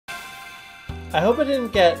I hope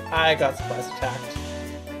I got surprise attacked.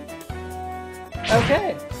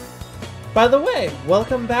 Okay. By the way,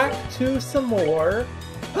 welcome back to some more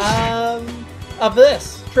of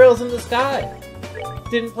this, Trails in the Sky.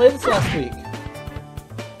 Didn't play this last week.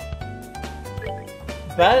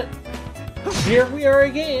 But here we are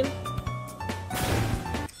again.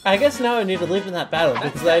 I guess now I need to leave in that battle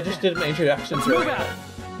because I just did my introductions earlier.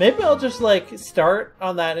 Maybe I'll just like start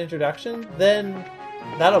on that introduction, then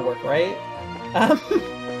that'll work, right?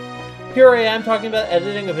 Here I am talking about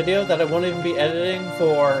editing a video that I won't even be editing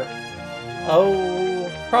for,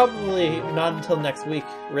 probably not until next week,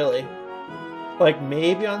 really. Like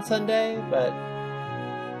maybe on Sunday, but...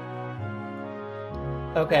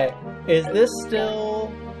 Okay, is this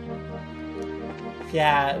still...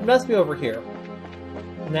 Yeah, it must be over here.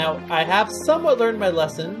 Now, I have somewhat learned my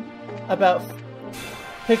lesson about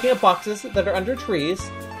picking up boxes that are under trees.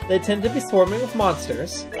 They tend to be swarming with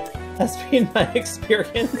monsters. That's been my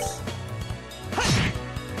experience.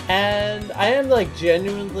 And I am, like,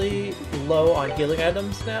 genuinely low on healing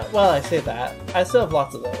items now. Well, I say that. I still have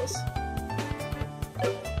lots of those.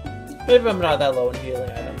 Maybe I'm not that low on healing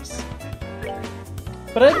items.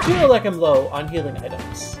 But I feel like I'm low on healing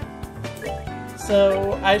items.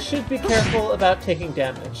 So I should be careful about taking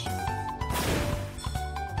damage.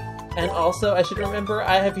 And also, I should remember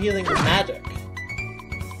I have healing magic.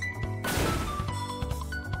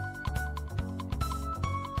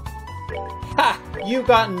 Ha! You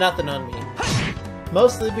got nothing on me.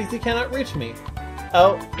 Mostly because you cannot reach me.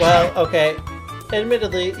 Oh, well, okay.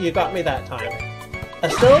 Admittedly, you got me that time.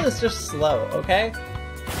 Estella is just slow, okay?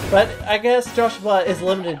 But I guess Joshua is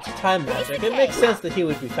limited to time magic. It makes sense that he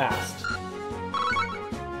would be fast.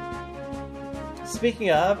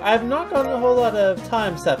 Speaking of, I've not gotten a whole lot of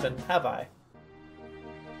time 7, have I?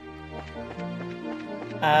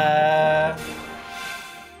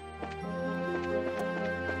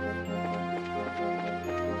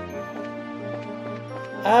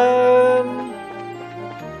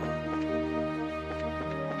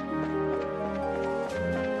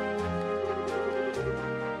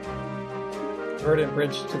 Verdant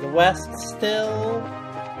Bridge to the west still.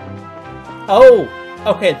 Oh!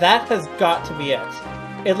 Okay, that has got to be it.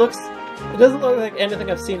 It doesn't look like anything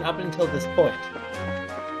I've seen up until this point.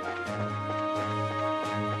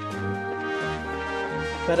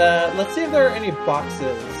 But, let's see if there are any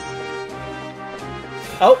boxes.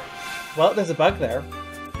 Oh! Well, there's a bug there.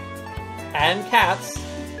 And cats.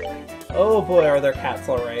 Oh boy, are there cats,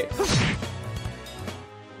 alright.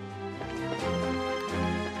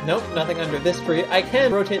 Nope, nothing under this tree. I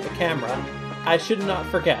can rotate the camera. I should not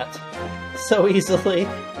forget. So easily.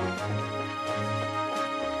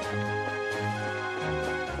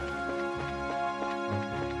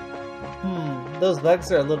 Those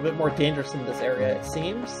bugs are a little bit more dangerous in this area, it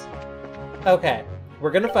seems. Okay, we're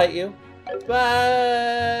gonna fight you,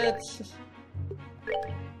 but...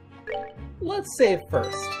 let's save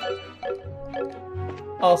first.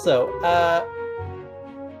 Also,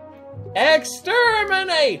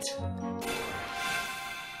 exterminate!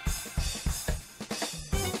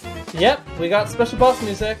 Yep, we got special boss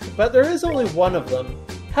music, but there is only one of them.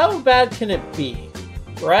 How bad can it be?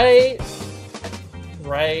 Right?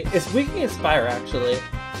 Right. It's weak against fire, actually.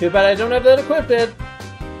 Too bad I don't have that equipped.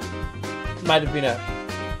 Might have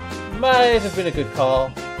been a good call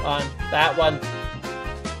on that one.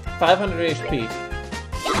 500 HP.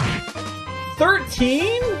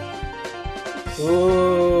 13?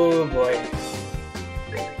 Ooh, boy.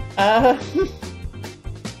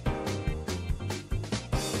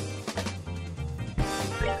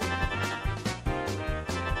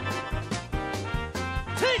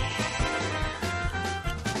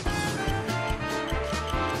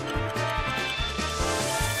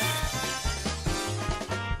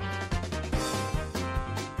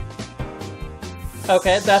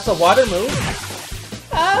 Okay, that's a water move.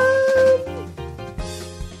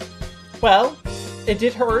 Well, it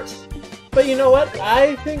did hurt, but you know what?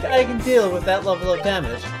 I think I can deal with that level of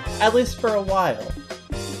damage, at least for a while.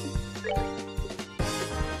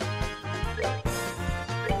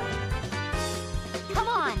 Come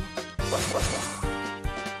on.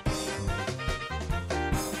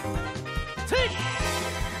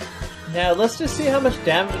 Now let's just see how much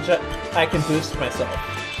damage I can boost myself.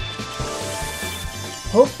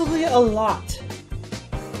 Hopefully a lot.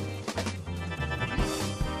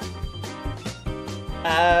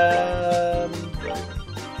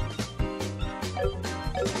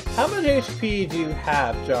 How much HP do you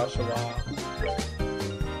have, Joshua?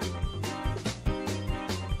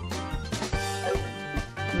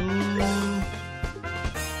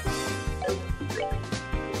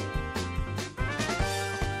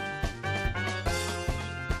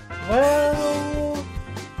 Well...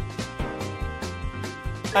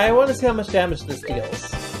 I want to see how much damage this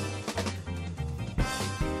deals.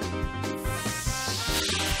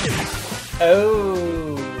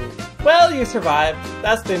 Oh... Well, you survived.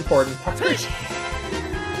 That's the important part.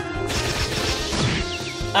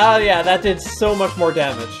 Oh yeah, that did so much more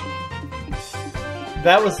damage.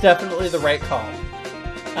 That was definitely the right call.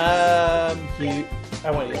 I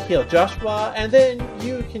want you to heal Joshua, and then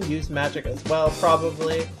you can use magic as well,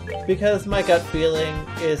 probably, because my gut feeling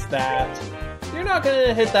is that you're not going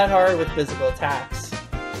to hit that hard with physical attacks.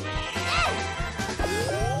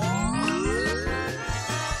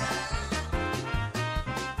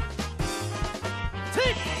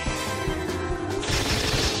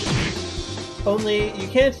 Only, you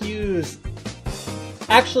can't use...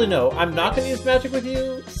 Actually, no, I'm not going to use magic with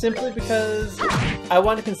you, simply because I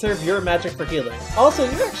want to conserve your magic for healing. Also,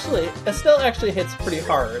 you actually... Estelle actually hits pretty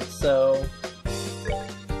hard, so...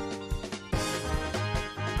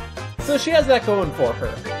 So she has that going for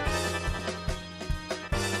her.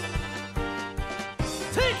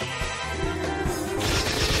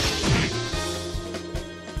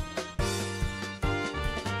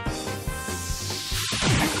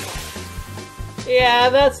 Yeah,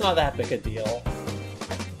 that's not that big a deal.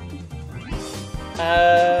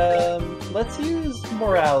 Let's use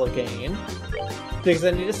morale again, because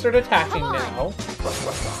I need to start attacking now.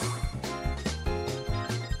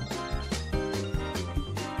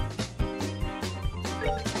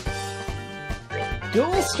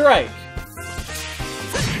 Dual strike!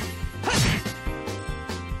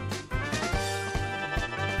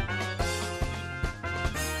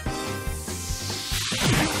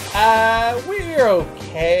 We're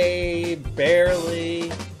okay,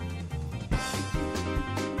 barely.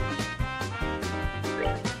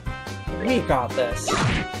 We got this.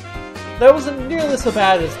 That wasn't nearly so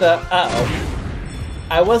bad as the... Uh-oh.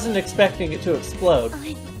 I wasn't expecting it to explode.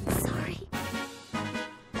 I'm sorry.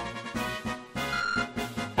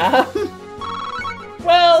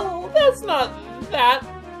 Well, that's not that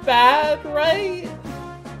bad, right?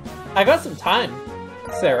 I got some time,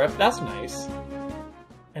 Seraph. That's nice.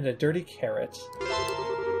 And a dirty carrot.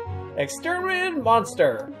 Exterminated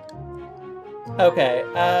monster! Okay,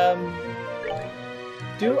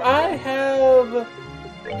 do I have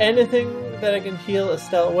anything that I can heal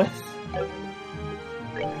Estelle with?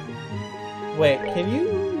 Wait, can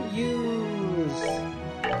you use...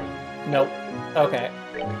 Nope. Okay.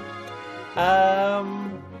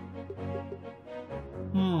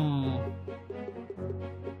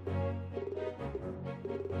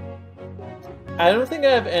 I don't think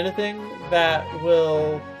I have anything that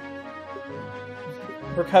will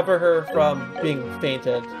recover her from being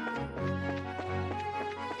fainted.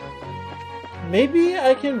 Maybe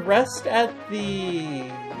I can rest at the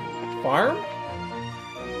farm?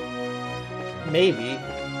 Maybe.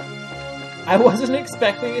 I wasn't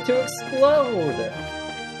expecting it to explode.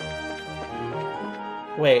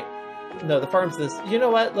 Wait. No, the farm's this. You know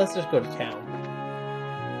what? Let's just go to town.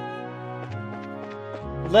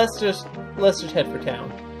 Let's just head for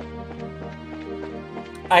town.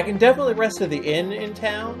 I can definitely rest at the inn in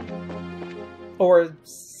town. Or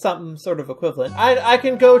some sort of equivalent. I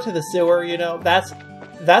can go to the sewer, you know. That's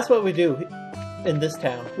what we do in this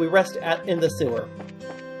town. We rest in the sewer.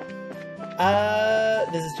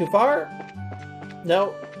 This is too far?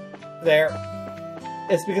 No. There.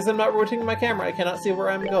 It's because I'm not rotating my camera. I cannot see where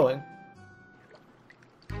I'm going.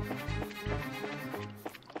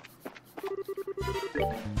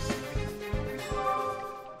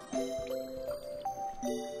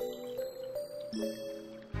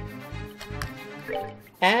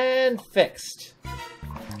 And fixed.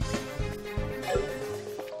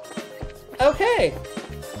 Okay!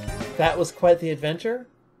 That was quite the adventure.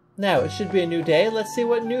 Now, it should be a new day. Let's see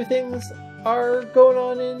what new things are going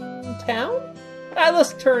on in town?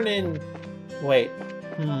 Let's turn in... Wait.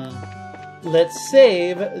 Let's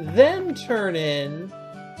save, then turn in...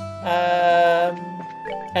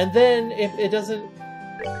 and then if it doesn't...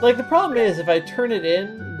 Like, the problem is, if I turn it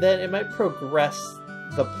in, then it might progress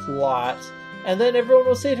the plot. And then everyone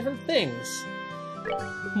will say different things.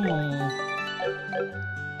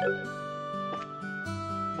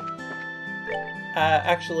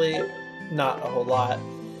 Actually, not a whole lot.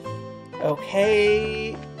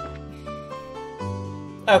 Okay.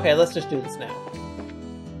 Okay, let's just do this now.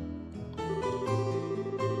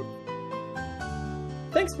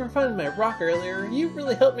 Thanks for finding my rock earlier. You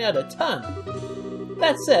really helped me out a ton.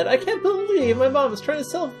 That said, I can't believe my mom is trying to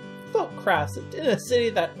sell folk crafts in a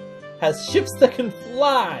city that has ships that can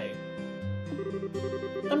fly!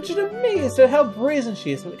 I'm just amazed at how brazen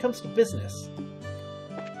she is when it comes to business.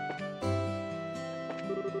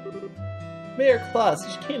 Mayor Claus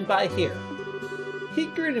just came by here. He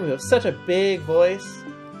greeted me with such a big voice.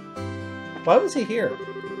 Why was he here?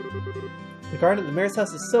 The garden at the mayor's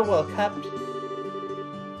house is so well kept.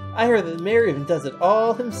 I heard that the mayor even does it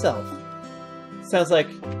all himself. Sounds like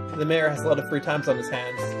the mayor has a lot of free times on his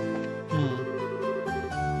hands.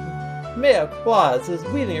 Mayor Claus was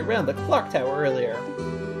weeding around the clock tower earlier.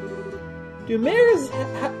 Do mayors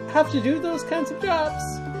have to do those kinds of jobs?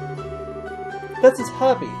 That's his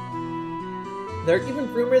hobby. There are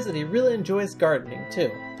even rumors that he really enjoys gardening,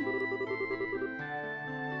 too.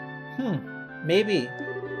 Maybe.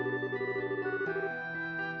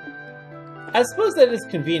 I suppose that is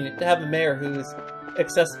convenient to have a mayor who is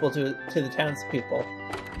accessible to the townspeople.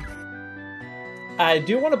 I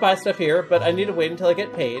do want to buy stuff here, but I need to wait until I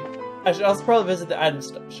get paid. I should also probably visit the item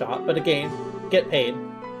shop, but again, get paid.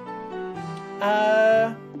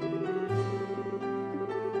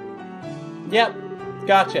 Yep,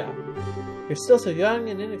 gotcha. You're still so young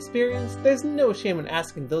and inexperienced, there's no shame in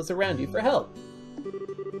asking those around you for help.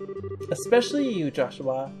 Especially you,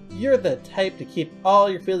 Joshua. You're the type to keep all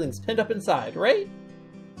your feelings pinned up inside, right?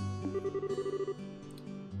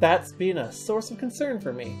 That's been a source of concern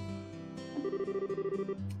for me.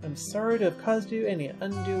 I'm sorry to have caused you any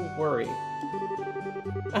undue worry.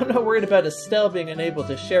 I'm not worried about Estelle being unable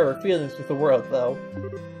to share her feelings with the world, though.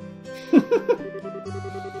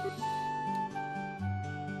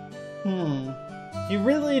 You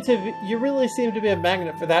really seem to be a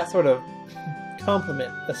magnet for that sort of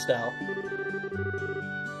compliment, Estelle.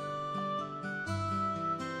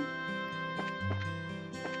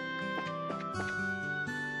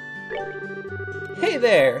 Hey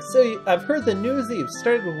there! So I've heard the news that you've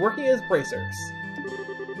started working as bracers.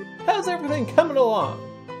 How's everything coming along?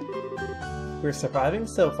 We're surviving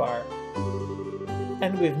so far.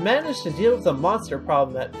 And we've managed to deal with the monster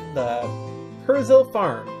problem at the Herzl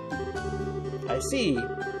farm. I see.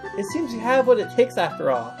 It seems you have what it takes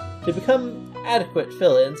after all, to become adequate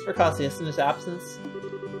fill-ins for Cassius in his absence.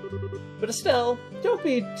 But Estelle, don't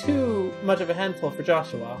be too much of a handful for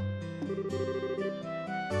Joshua.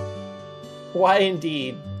 Why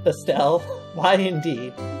indeed, Estelle? Why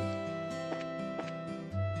indeed?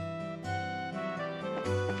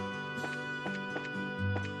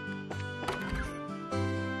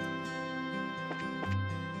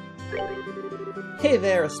 Hey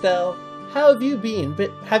there, Estelle. How have you been?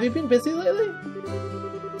 Have you been busy lately?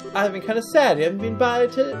 I've been kind of sad you haven't been by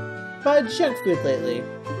junk food lately.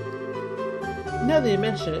 Now that you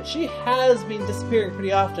mention it, she has been disappearing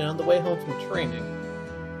pretty often on the way home from training.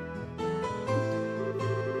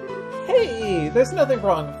 Hey, there's nothing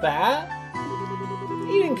wrong with that.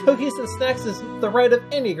 Eating cookies and snacks is the right of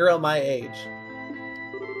any girl my age.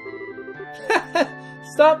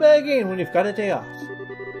 Stop begging when you've got a day off.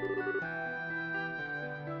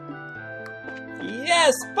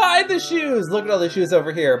 Yes, buy the shoes! Look at all the shoes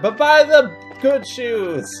over here, but buy the good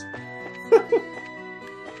shoes!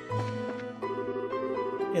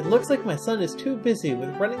 It looks like my son is too busy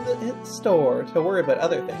with running the store to worry about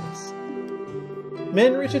other things.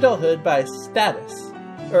 Men reach adulthood by status.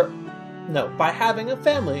 By having a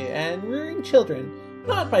family and rearing children,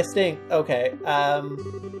 not by staying... Okay,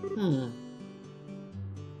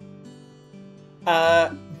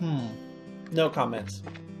 no comments.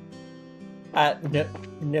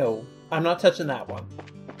 No. I'm not touching that one.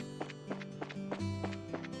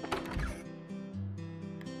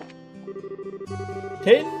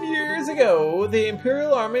 Years ago, the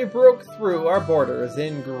Imperial Army broke through our borders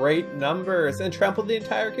in great numbers and trampled the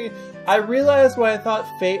entire kingdom. I realized why I thought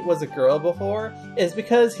Fate was a girl before is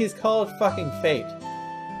because he's called fucking Fate.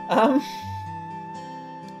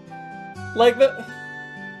 Like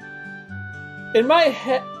in my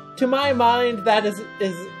head, to my mind, that is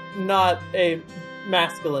not a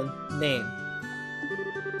masculine name.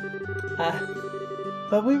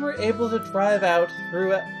 But we were able to drive out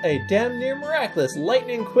through a damn near miraculous,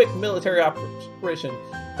 lightning-quick military operation.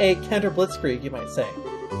 A counter-blitzkrieg, you might say.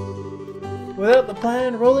 Without the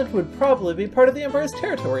plan, Roland would probably be part of the Empire's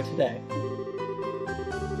territory today.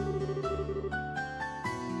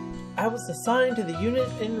 I was assigned to the unit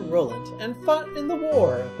in Roland and fought in the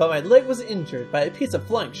war, but my leg was injured by a piece of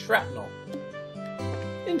flying shrapnel.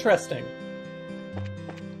 Interesting.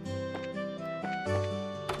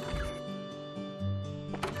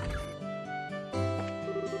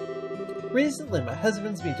 Recently, my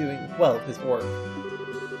husband's been doing well with his work.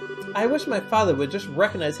 I wish my father would just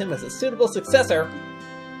recognize him as a suitable successor.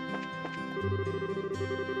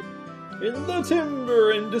 In the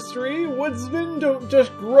timber industry, woodsmen don't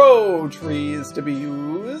just grow trees to be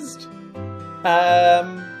used.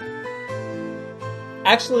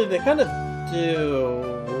 Actually, they kind of do.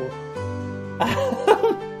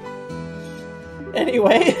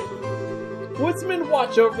 Anyway, woodsmen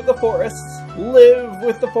watch over the forests, live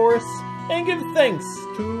with the forests, and give thanks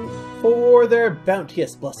for their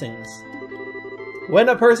bounteous blessings. When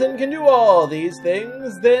a person can do all these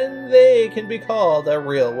things, then they can be called a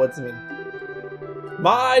real woodsman.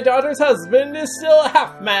 My daughter's husband is still a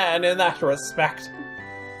half-man in that respect.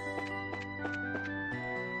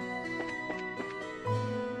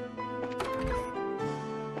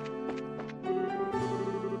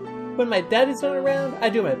 When my daddy's not around, I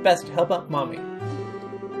do my best to help out mommy.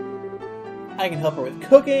 I can help her with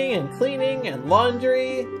cooking and cleaning and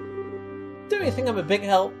laundry. Don't you think I'm a big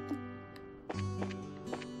help?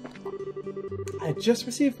 I just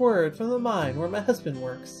received word from the mine where my husband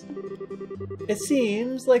works. It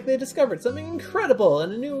seems like they discovered something incredible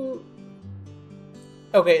in a new...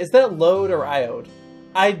 Okay, is that lode or iode?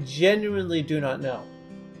 I genuinely do not know.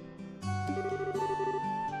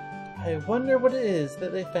 I wonder what it is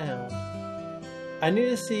that they found. I need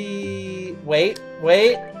to see... Wait.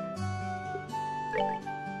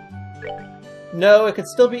 No, it could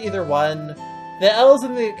still be either one. The L's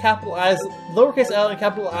and the capital I's, lowercase L and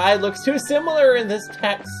capital I looks too similar in this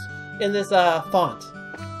text, in this font.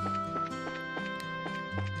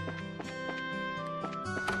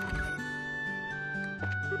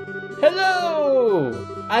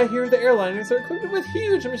 Hello! I hear the airliners are equipped with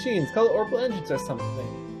huge machines called orbital engines or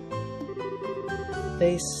something.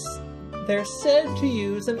 They're said to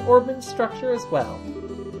use an orbit structure as well.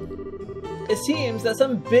 It seems that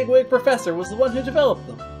some bigwig professor was the one who developed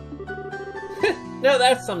them. Now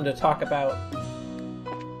that's something to talk about.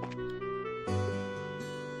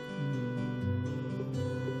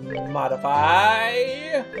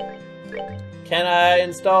 Modify. Can I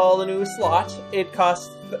install a new slot? It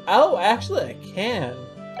costs... Oh, actually I can.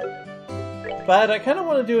 But I kind of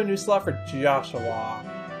want to do a new slot for Joshua.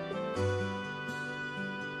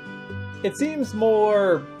 It seems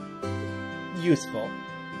more useful.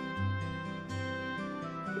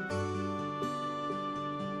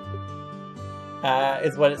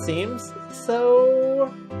 Is what it seems.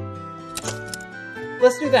 So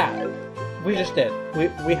let's do that. We just did.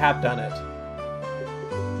 We have done it.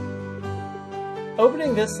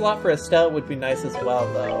 Opening this slot for Estelle would be nice as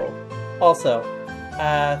well, though. Also,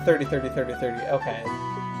 30, 30, 30, 30. Okay.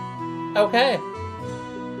 Okay.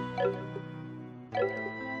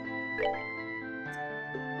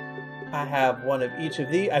 I have one of each of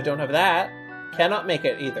these. I don't have that. Cannot make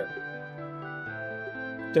it either.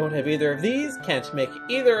 Don't have either of these. Can't make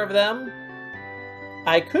either of them.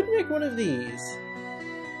 I could make one of these.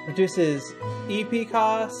 Reduces EP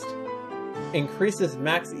cost. Increases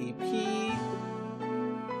max EP.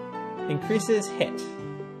 Increases hit.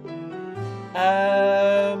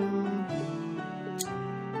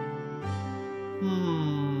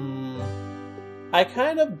 I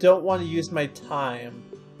kind of don't want to use my time.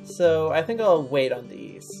 So I think I'll wait on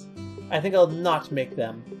these. I think I'll not make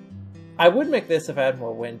them. I would make this if I had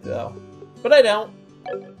more wind, though. But I don't.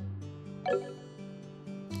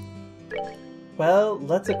 Well,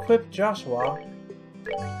 let's equip Joshua.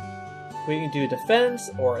 We can do defense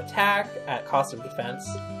or attack at cost of defense.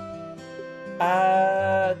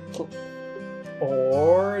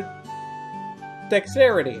 Or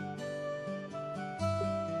dexterity.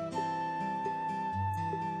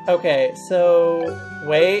 Okay, so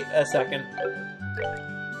wait a second.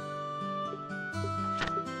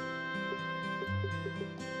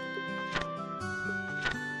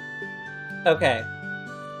 Okay.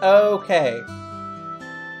 Okay.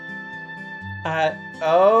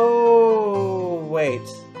 Oh, wait.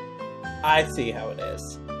 I see how it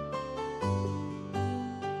is.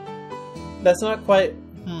 That's not quite...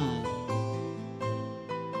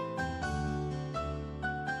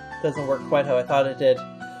 Doesn't work quite how I thought it did.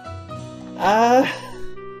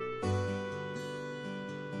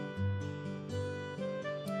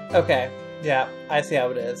 Okay. Yeah, I see how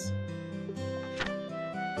it is.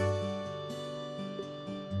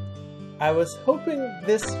 I was hoping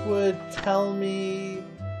this would tell me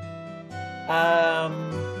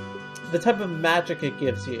the type of magic it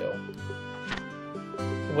gives you.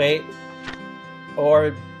 Wait.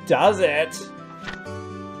 Or does it?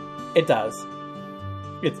 It does.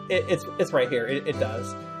 It's right here. It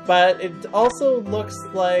does. But it also looks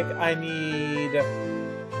like I need...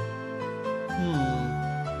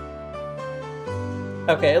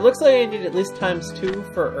 Okay, it looks like I need at least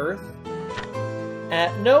 ×2 for Earth.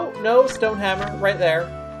 No, Stonehammer, right there.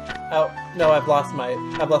 Oh, no, I've lost my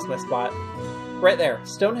spot. Right there,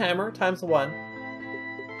 Stonehammer ×1.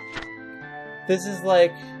 This is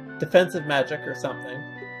like defensive magic or something.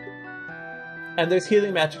 And there's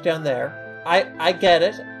healing magic down there. I get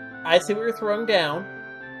it. I see what you're throwing down.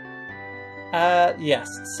 Yes.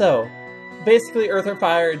 So, basically earth or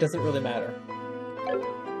fire, it doesn't really matter.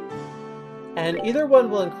 And either one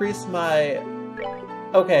will increase my...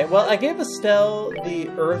 Okay, well, I gave Estelle the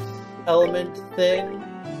earth element thing.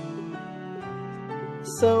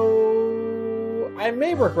 So... I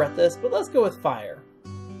may regret this, but let's go with fire.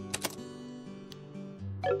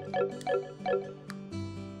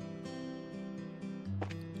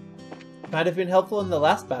 Might have been helpful in the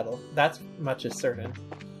last battle. That's much is certain.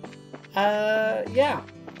 Yeah.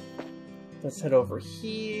 Let's head over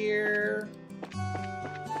here.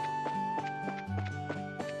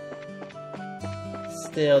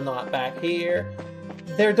 Still not back here.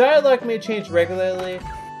 Their dialogue may change regularly,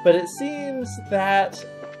 but it seems that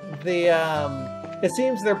the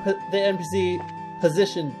NPC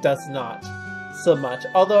position does not so much.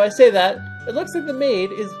 Although I say that, it looks like the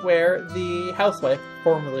maid is where the housewife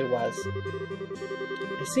formerly was.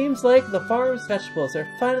 It seems like the farm's vegetables are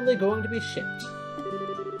finally going to be shipped.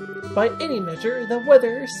 By any measure, the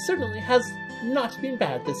weather certainly has not been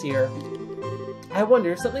bad this year. I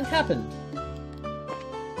wonder if something happened.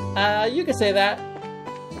 You could say that.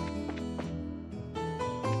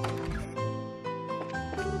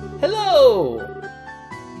 Hello!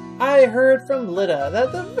 I heard from Lida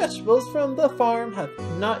that the vegetables from the farm have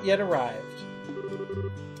not yet arrived.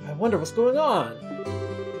 I wonder what's going on.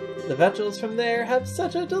 The vegetables from there have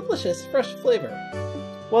such a delicious, fresh flavor.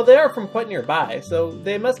 Well, they are from quite nearby, so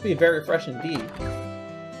they must be very fresh indeed.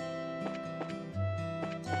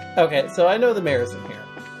 Okay, so I know the mayor's in here.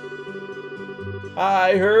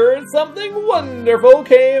 I heard something wonderful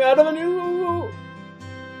came out of a new...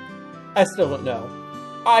 I still don't know.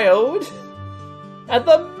 Iode at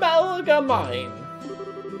the Malaga mine.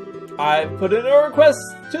 I've put in a request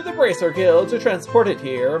to the Bracer Guild to transport it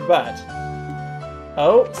here, but...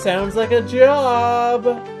 Oh, sounds like a job!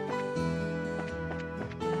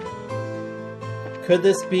 Could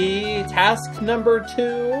this be task number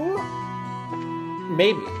 2?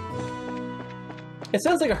 Maybe. It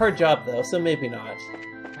sounds like a hard job, though, so maybe not.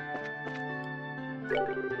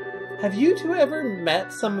 Have you two ever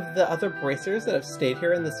met some of the other bracers that have stayed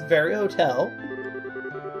here in this very hotel?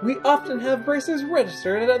 We often have bracers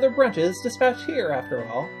registered at other branches dispatched here, after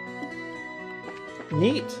all.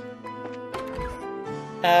 Neat.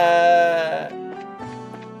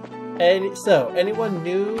 So, anyone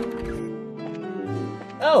new?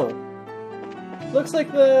 Oh! Looks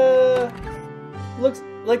like the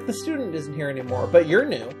student isn't here anymore, but you're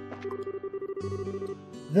new.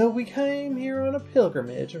 Though we came here on a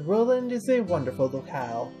pilgrimage, Roland is a wonderful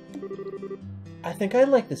locale. I think I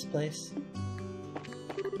like this place.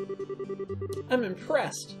 I'm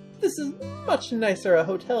impressed. This is much nicer a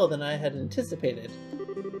hotel than I had anticipated.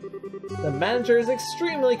 The manager is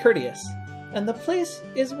extremely courteous, and the place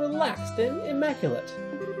is relaxed and immaculate.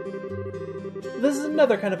 This is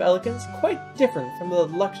another kind of elegance quite different from the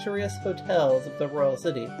luxurious hotels of the royal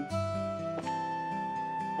city.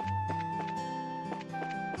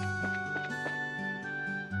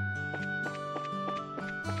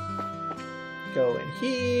 Go in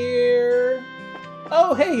here.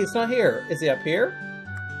 Oh, hey, he's not here. Is he up here?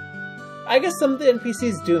 I guess some of the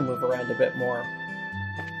NPCs do move around a bit more.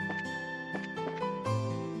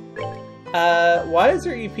 Why is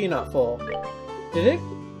your EP not full? Did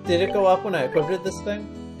it go up when I equipped this thing?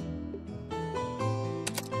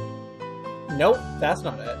 Nope, that's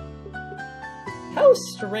not it. How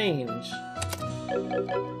strange.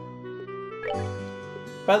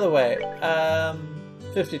 By the way,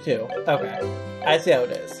 52. Okay, I see how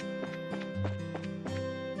it is.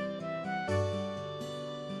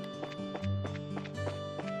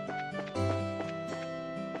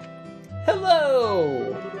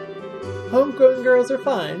 Hello! Homegrown girls are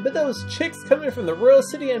fine, but those chicks coming from the royal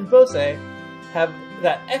city and Bose have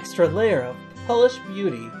that extra layer of polished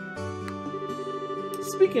beauty.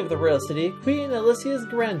 Speaking of the royal city, Queen Alicia's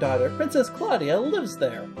granddaughter, Princess Claudia, lives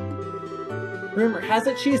there. Rumor has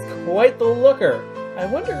it she's quite the looker. I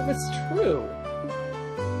wonder if it's true.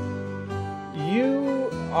 You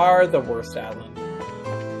are the worst, Alan.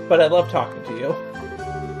 But I love talking to you.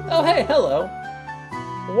 Oh, hey, hello.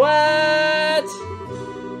 What?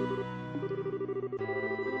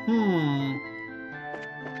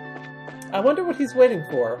 I wonder what he's waiting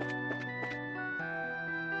for.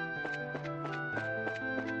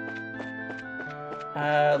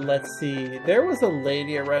 Let's see. There was a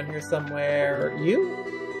lady around here somewhere. You?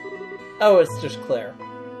 Oh, it's just Claire.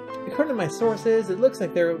 According to my sources, it looks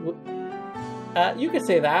like there... you could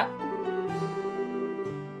say that.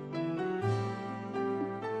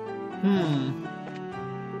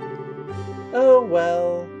 Oh,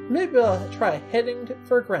 well. Maybe I'll try heading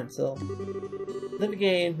for Grensill. Then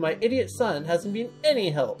again, my idiot son hasn't been any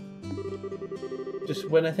help. Just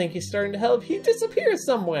when I think he's starting to help, he disappears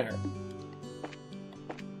somewhere.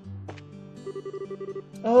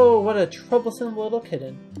 Oh, what a troublesome little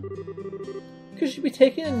kitten. Could she be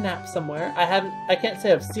taking a nap somewhere? I can't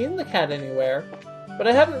say I've seen the cat anywhere, but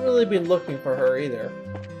I haven't really been looking for her either.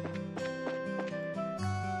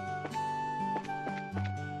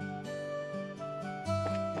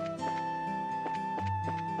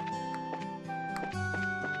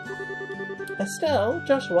 Estelle,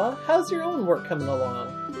 Joshua, how's your own work coming along?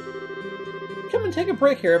 Come and take a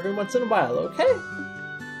break here every once in a while, okay?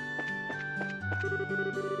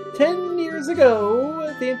 10 years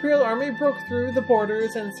ago, the Imperial Army broke through the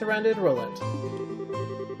borders and surrounded Roland.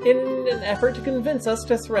 In an effort to convince us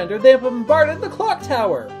to surrender, they bombarded the clock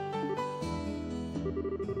tower!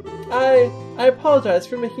 I apologize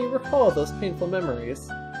for making you recall those painful memories.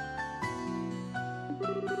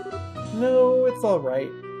 No, it's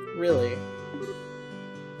alright. Really.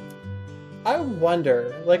 I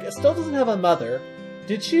wonder, like, Estelle doesn't have a mother.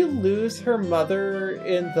 Did she lose her mother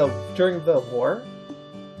during the war?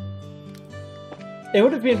 It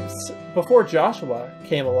would have been before Joshua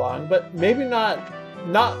came along, but maybe not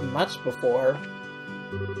much before.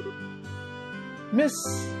 Miss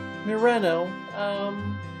Moreno,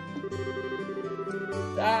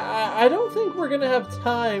 I don't think we're gonna have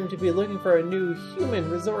time to be looking for a new human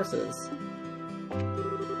resources.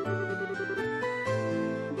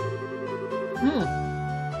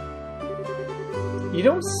 You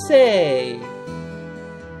don't say.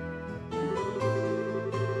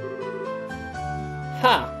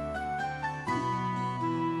 Ha!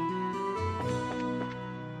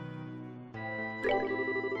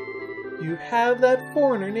 You have that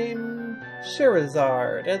foreigner named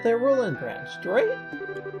Sherazard at the Roland branch, right?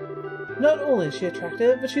 Not only is she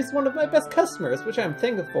attractive, but she's one of my best customers, which I'm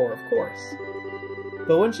thankful for, of course.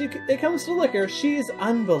 But when it comes to liquor, she's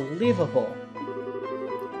unbelievable.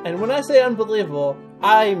 And when I say unbelievable,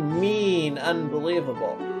 I mean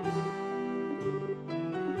unbelievable.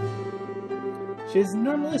 She is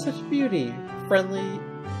normally such a beauty, friendly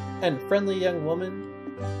young woman.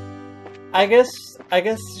 I guess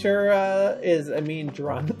Shura is a mean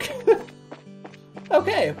drunk.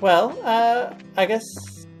 Okay, well, I guess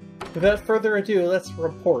without further ado, let's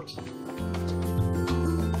report.